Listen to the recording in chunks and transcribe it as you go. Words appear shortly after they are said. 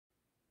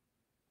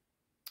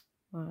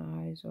My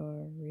eyes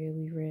are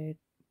really red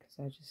because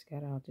I just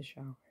got out the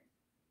shower.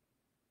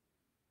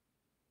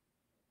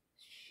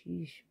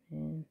 Sheesh,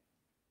 man.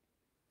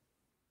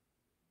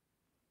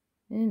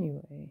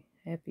 Anyway,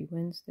 happy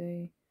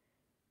Wednesday.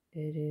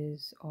 It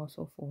is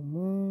also full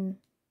moon.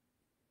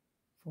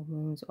 Full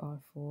moons are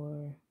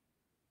for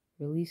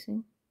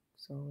releasing.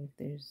 So if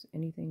there's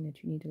anything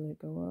that you need to let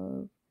go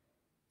of,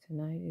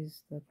 tonight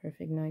is the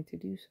perfect night to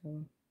do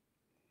so.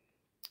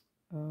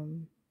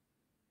 Um,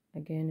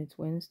 Again, it's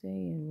Wednesday,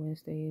 and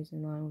Wednesday is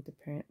in line with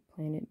the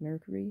planet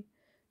Mercury.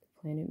 The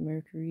planet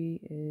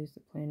Mercury is the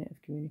planet of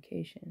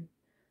communication.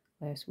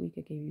 Last week,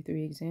 I gave you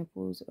 3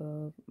 examples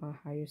of my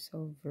higher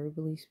self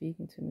verbally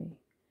speaking to me.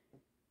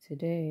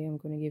 Today, I'm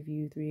going to give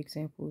you 3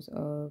 examples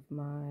of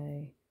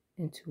my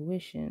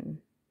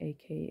intuition,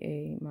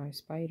 aka my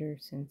Spidey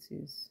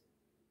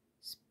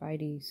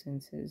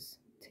senses,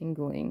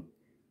 tingling,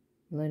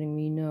 letting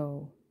me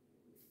know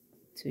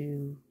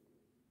to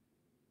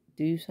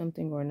do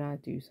something or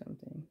not do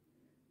something,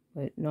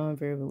 but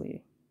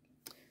non-verbally.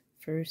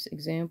 First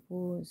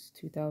example is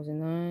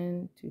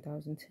 2009,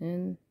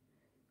 2010,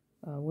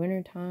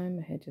 wintertime.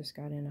 I had just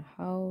got in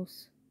a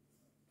house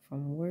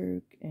from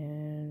work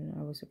and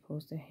I was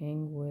supposed to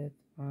hang with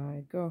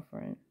my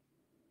girlfriend.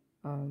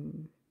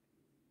 The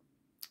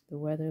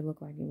weather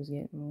looked like it was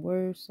getting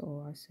worse,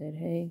 so I said,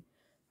 hey,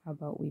 how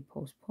about we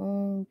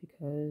postpone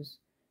because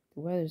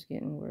the weather's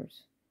getting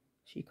worse.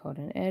 She caught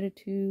an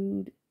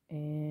attitude,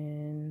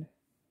 and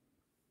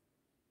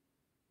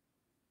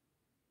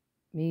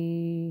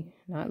me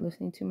not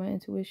listening to my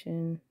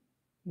intuition,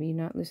 me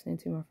not listening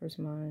to my first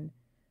mind,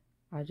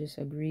 I just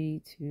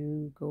agreed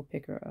to go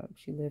pick her up.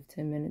 She lived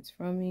 10 minutes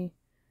from me,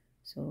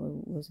 so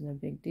it wasn't a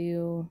big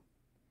deal.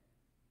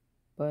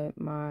 But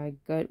my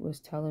gut was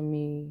telling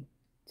me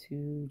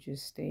to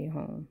just stay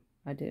home.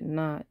 I did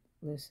not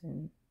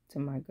listen to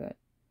my gut.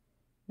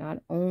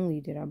 Not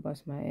only did I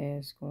bust my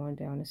ass going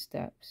down the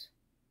steps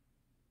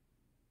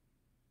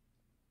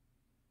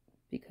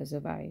because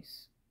of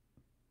ice,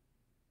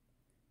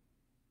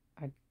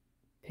 I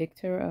picked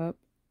her up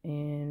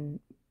and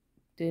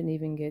didn't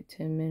even get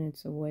 10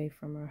 minutes away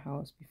from her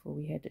house before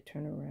we had to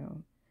turn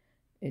around.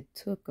 It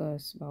took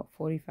us about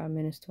 45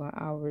 minutes to an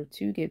hour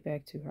to get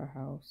back to her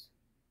house.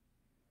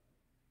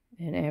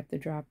 And after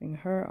dropping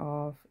her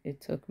off,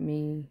 it took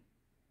me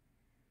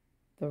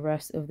the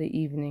rest of the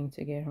evening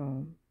to get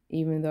home,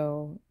 even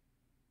though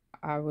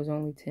I was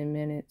only 10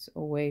 minutes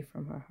away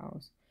from her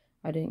house.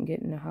 I didn't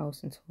get in the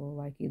house until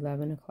like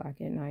 11 o'clock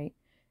at night,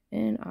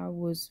 and I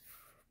was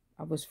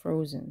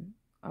frozen.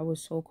 I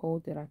was so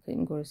cold that I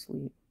couldn't go to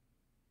sleep.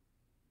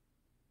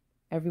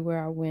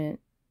 Everywhere I went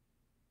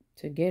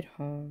to get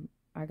home,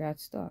 I got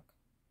stuck.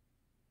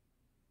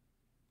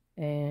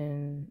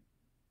 And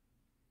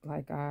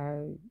like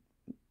I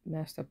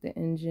messed up the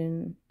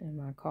engine in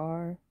my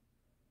car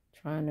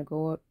trying to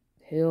go up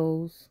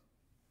hills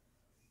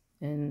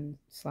and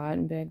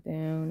sliding back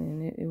down,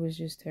 and it was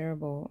just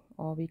terrible,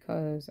 all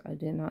because I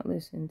did not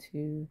listen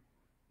to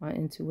my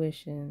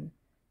intuition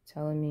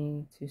telling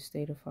me to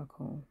stay the fuck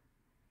home.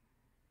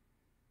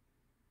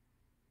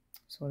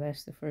 So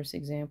that's the first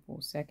example.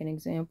 Second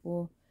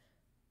example,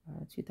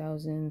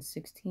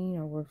 2016,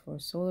 I worked for a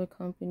solar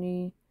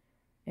company,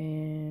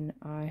 and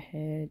I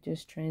had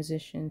just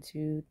transitioned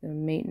to the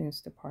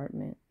maintenance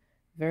department.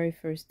 Very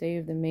first day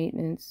of the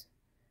maintenance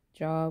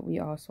job, we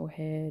also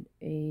had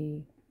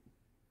a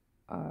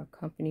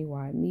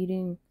company-wide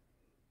meeting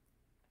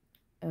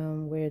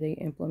where they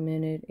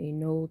implemented a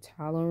no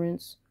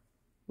tolerance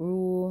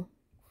rule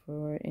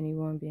for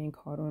anyone being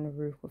caught on the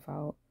roof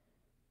without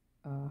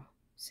a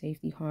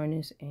safety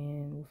harness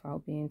and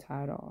without being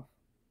tied off.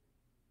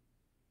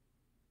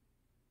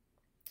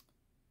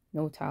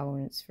 No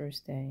tolerance,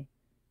 first day.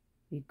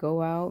 We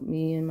go out,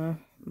 me and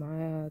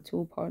my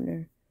tool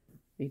partner,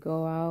 we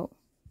go out,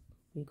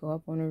 we go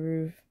up on the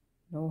roof,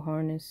 no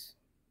harness,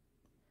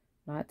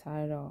 not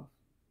tied off.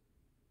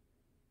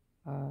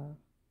 I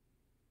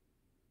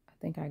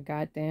think I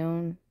got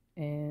down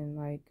and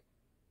like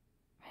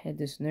I had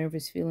this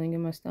nervous feeling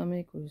in my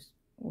stomach,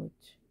 which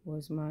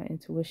was my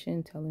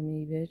intuition telling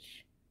me,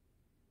 bitch,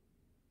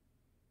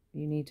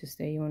 you need to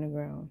stay on the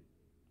ground.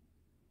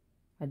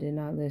 I did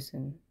not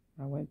listen.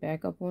 I went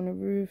back up on the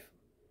roof,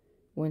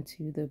 went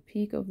to the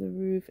peak of the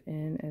roof,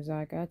 and as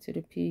I got to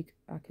the peak,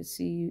 I could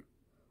see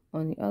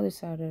on the other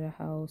side of the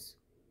house,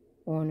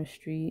 on the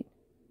street,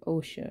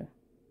 OSHA.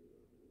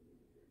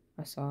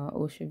 I saw an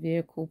OSHA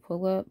vehicle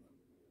pull up.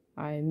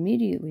 I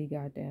immediately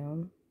got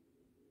down,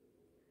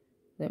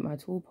 let my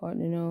tool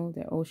partner know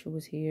that OSHA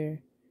was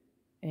here,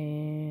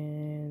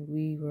 and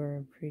we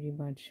were pretty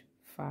much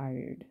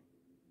fired.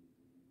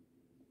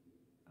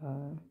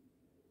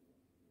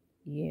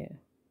 Yeah.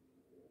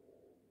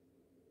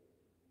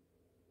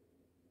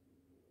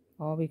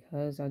 All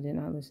because I did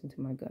not listen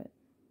to my gut.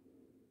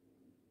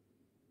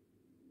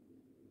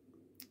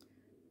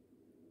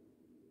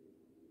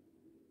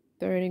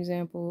 Third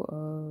example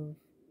of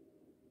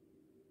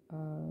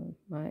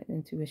my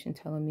intuition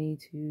telling me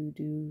to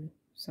do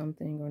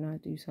something or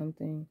not do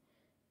something.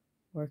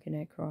 working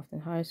at Crofton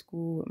High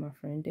School with my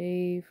friend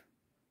Dave.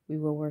 We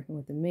were working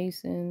with the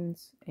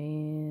Masons,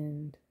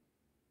 and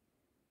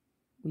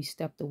we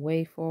stepped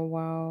away for a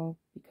while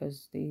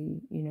because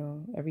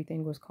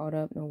everything was caught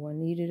up. No one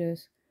needed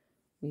us.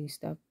 We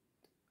stepped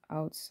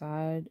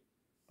outside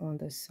on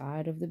the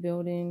side of the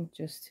building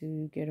just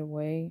to get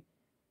away.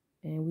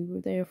 And we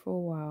were there for a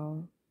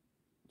while,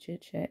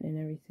 chit-chatting and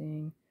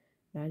everything.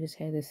 And I just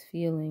had this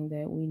feeling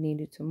that we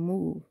needed to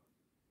move.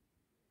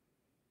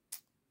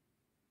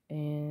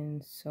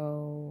 And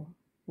so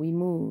we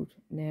moved.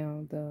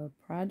 Now, the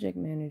project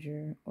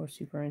manager or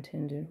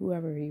superintendent,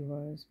 whoever he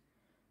was,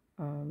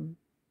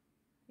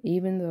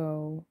 even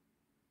though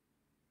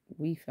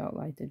we felt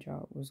like the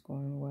job was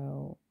going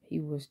well, he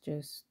was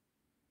just,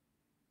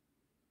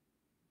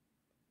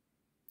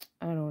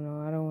 I don't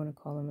know, I don't want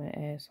to call him an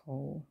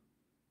asshole.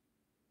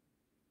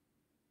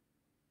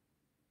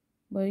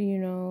 But, I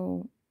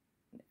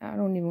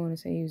don't even want to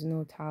say he was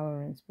no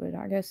tolerance, but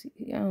I guess,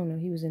 I don't know,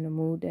 he was in the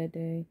mood that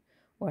day,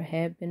 or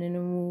had been in the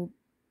mood.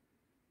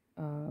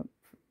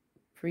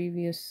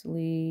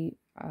 Previously,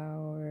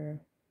 our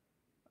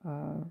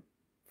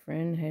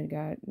friend had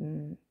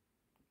gotten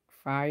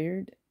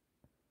fired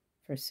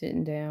for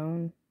sitting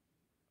down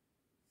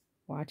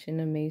watching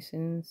the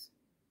Masons.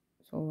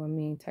 So, I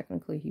mean,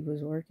 technically he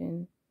was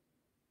working,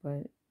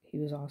 but he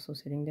was also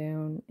sitting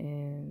down,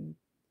 and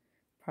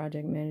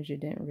project manager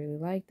didn't really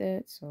like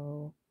that.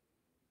 So,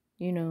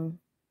 he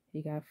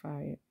got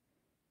fired.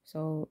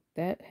 So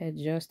that had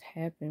just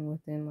happened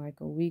within like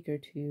a week or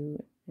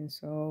two. And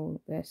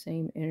so that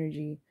same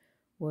energy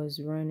was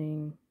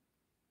running,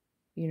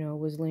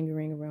 was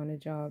lingering around the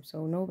job.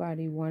 So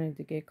nobody wanted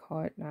to get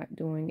caught not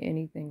doing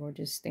anything or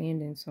just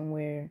standing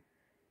somewhere,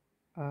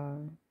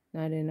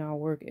 not in our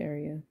work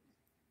area.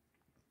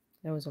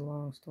 That was a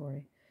long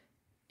story.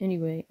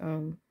 Anyway,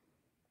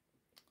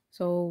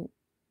 so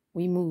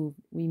we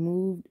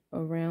moved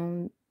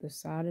around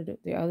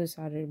the other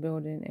side of the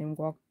building and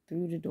walked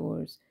through the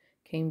doors,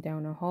 came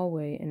down a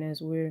hallway, and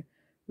as we're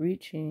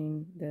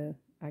reaching the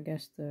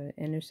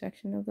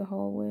intersection of the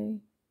hallway,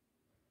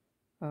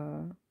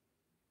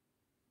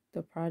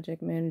 the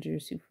project manager,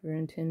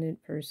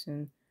 superintendent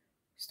person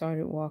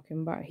started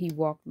walking by. He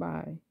walked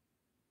by,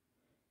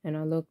 and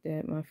I looked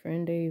at my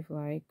friend Dave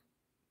like,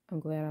 I'm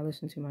glad I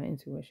listened to my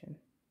intuition.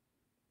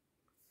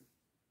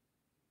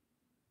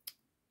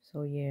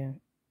 So yeah,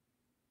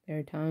 there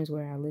are times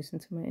where I listen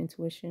to my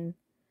intuition,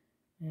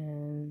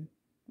 and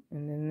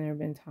then there have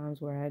been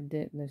times where I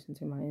didn't listen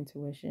to my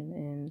intuition,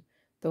 and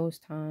those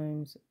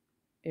times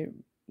it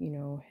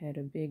had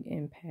a big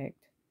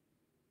impact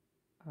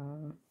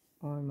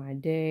on my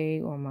day,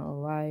 on my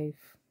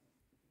life.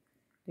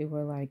 They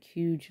were like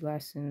huge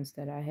lessons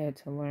that I had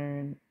to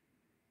learn.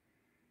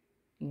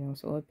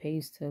 So it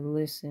pays to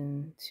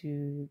listen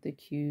to the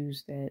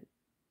cues that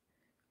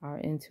our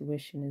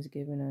intuition is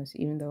giving us,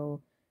 even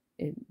though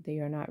they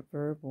are not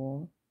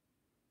verbal.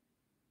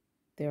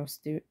 They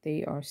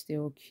are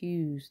still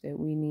cues that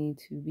we need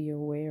to be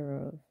aware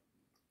of.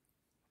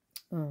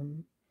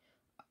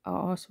 I'll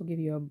also give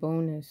you a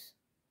bonus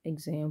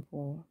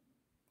example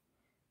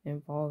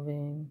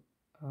involving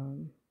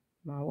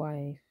my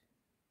wife.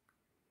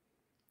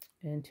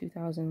 In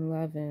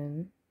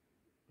 2011,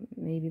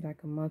 maybe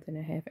like a month and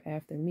a half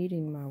after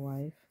meeting my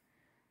wife,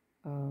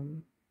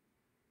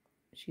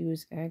 she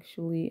was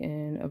actually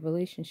in a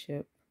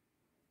relationship,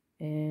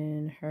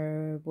 and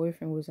her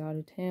boyfriend was out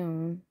of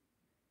town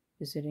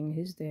visiting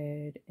his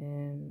dad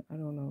in, I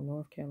don't know,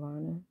 North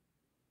Carolina.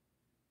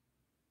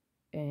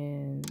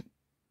 And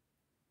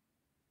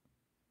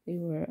they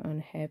were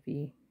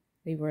unhappy.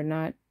 They were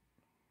not,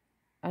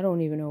 I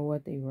don't even know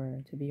what they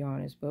were, to be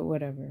honest, but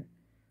whatever.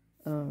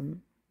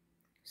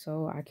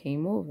 So I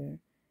came over,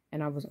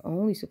 and I was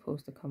only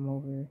supposed to come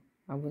over.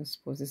 I wasn't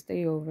supposed to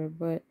stay over,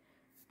 but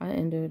I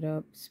ended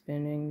up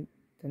spending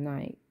the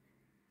night.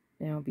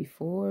 Now,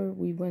 before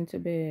we went to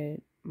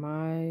bed,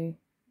 my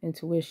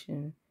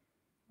intuition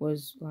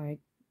was like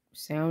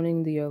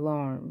sounding the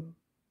alarm.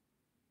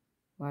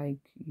 Like,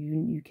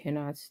 you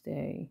cannot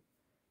stay.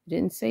 It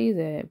didn't say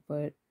that,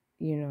 but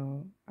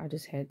I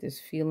just had this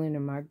feeling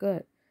in my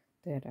gut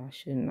that I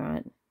should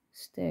not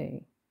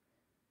stay.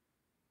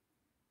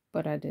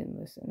 But I didn't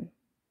listen.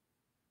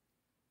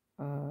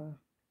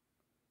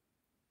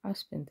 I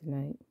spent the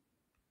night.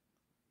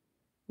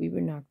 We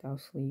were knocked out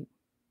asleep.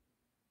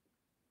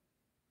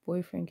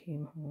 Boyfriend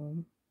came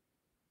home.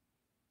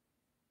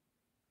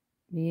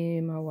 Me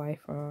and my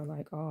wife are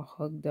like all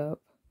hugged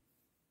up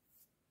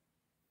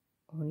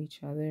on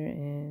each other,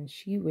 and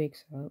she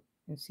wakes up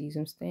and sees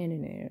him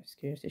standing there,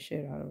 scares the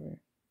shit out of her.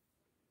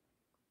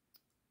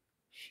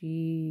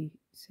 She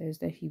says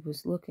that he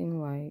was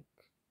looking like,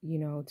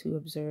 to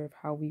observe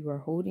how we were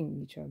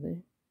holding each other.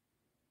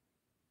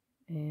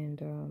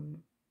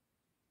 And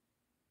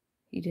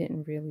he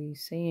didn't really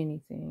say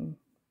anything.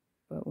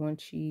 But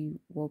once she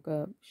woke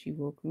up, she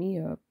woke me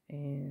up,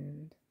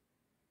 and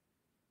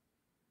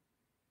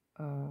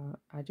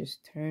I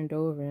just turned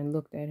over and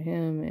looked at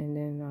him, and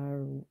then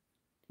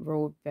I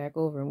rolled back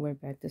over and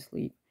went back to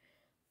sleep.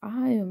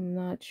 I am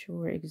not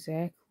sure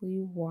exactly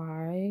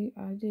why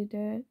I did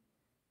that,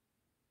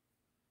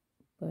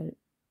 but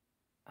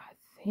I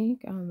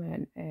think I'm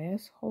an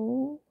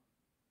asshole.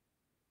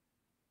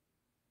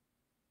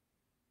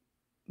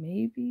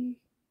 Maybe.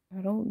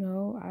 I don't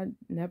know. I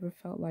never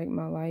felt like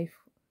my life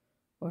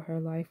or her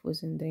life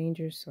was in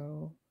danger,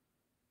 so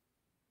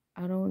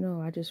I don't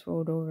know. I just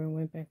rolled over and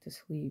went back to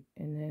sleep,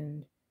 and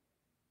then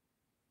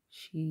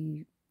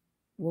she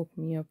woke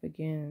me up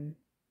again,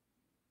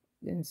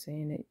 then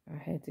saying that I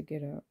had to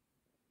get up.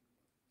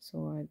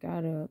 So I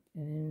got up,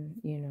 and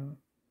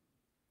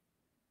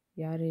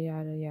yada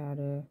yada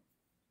yada.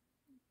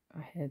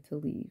 I had to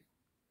leave.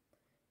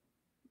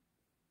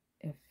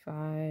 If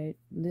I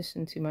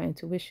listened to my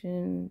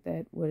intuition,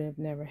 that would have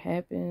never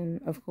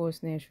happened. Of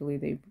course, naturally,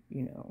 they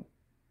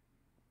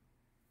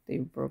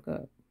broke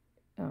up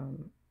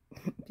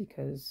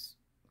because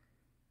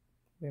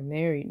we're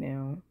married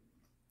now.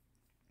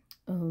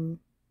 Um,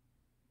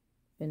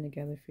 been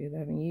together for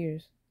 11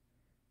 years.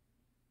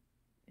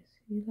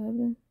 It's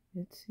 11.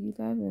 It's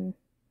 11.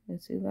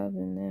 It's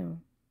 11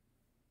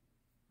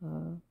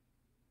 now.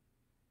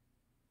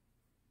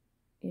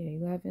 Yeah,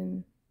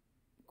 11,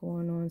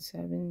 going on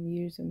 7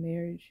 years of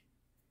marriage.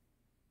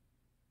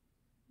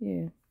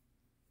 Yeah.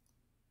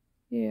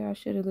 Yeah, I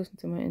should have listened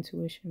to my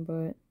intuition,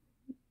 but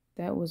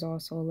that was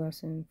also a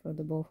lesson for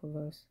the both of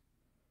us.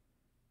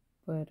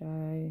 But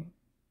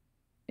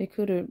it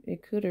could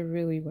have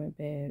really went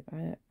bad.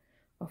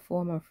 A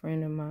former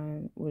friend of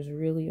mine was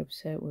really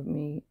upset with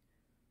me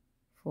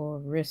for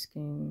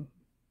risking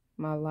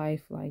my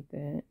life like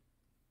that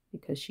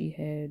because she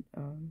had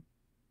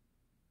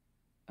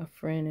a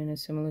friend in a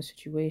similar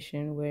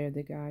situation where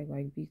the guy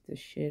like beat the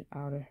shit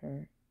out of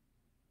her.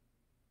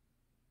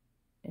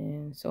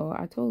 And so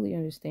I totally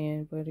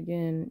understand, but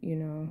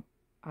again,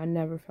 I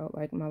never felt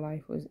like my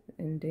life was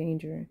in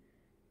danger,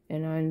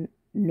 and I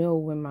know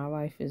when my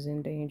life is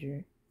in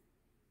danger.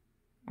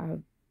 I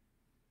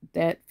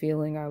That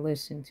feeling I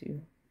listen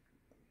to.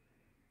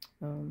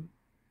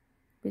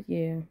 But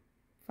yeah,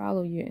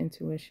 follow your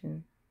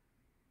intuition.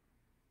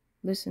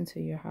 Listen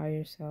to your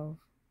higher self.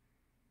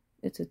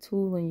 It's a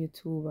tool in your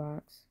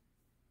toolbox.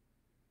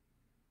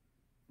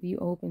 Be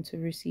open to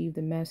receive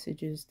the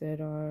messages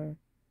that are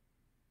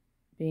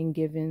being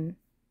given.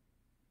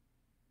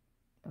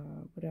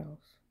 What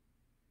else?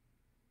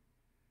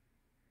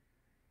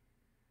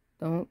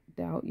 Don't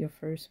doubt your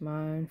first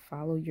mind.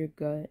 Follow your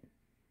gut.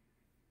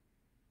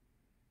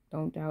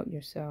 Don't doubt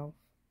yourself.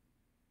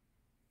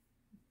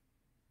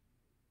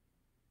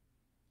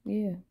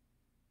 Yeah.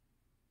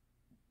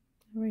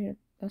 All right.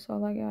 That's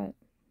all I got.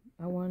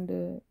 I wanted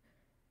to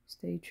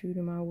stay true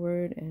to my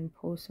word and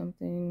post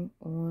something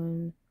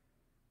on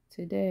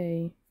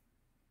today.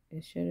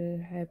 It should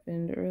have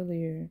happened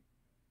earlier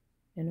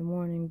in the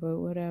morning, but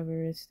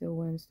whatever. It's still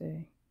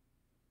Wednesday.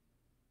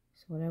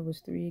 So that was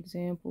 3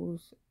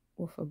 examples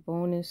with a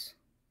bonus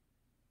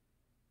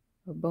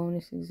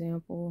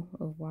example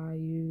of why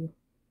you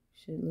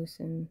should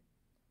listen.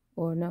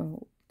 Or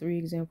no, 3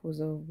 examples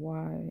of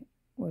why,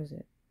 what is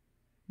it?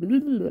 Blah,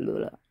 blah, blah,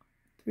 blah.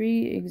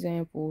 3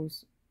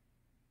 examples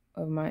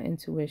of my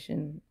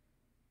intuition,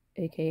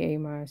 aka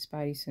my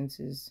spidey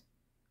senses,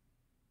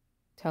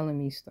 telling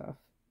me stuff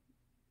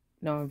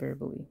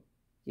non-verbally.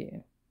 Yeah.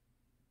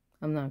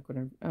 I'm not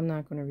gonna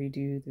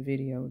redo the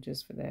video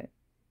just for that.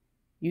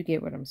 You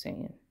get what I'm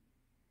saying.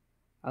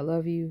 I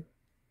love you.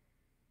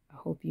 I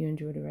hope you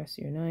enjoy the rest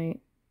of your night.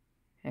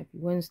 Happy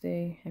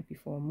Wednesday. Happy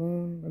full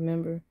moon.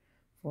 Remember,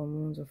 full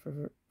moons are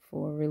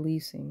for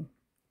releasing.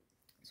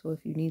 So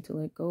if you need to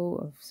let go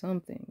of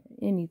something,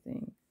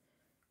 anything,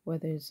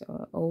 whether it's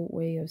an old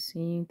way of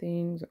seeing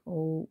things,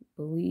 old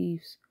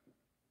beliefs,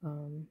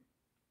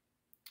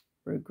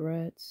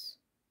 regrets,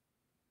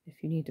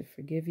 if you need to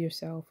forgive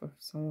yourself or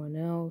someone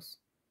else,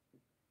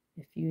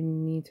 if you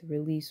need to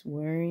release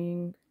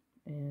worrying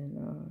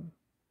and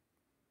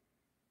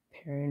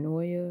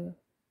paranoia,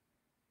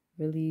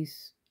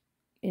 release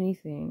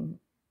anything,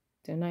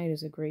 tonight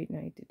is a great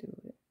night to do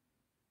it.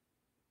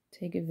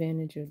 Take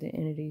advantage of the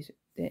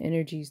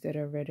energies that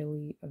are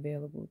readily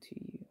available to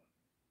you.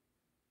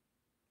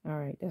 All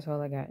right, that's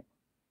all I got.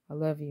 I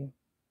love you.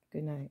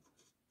 Good night.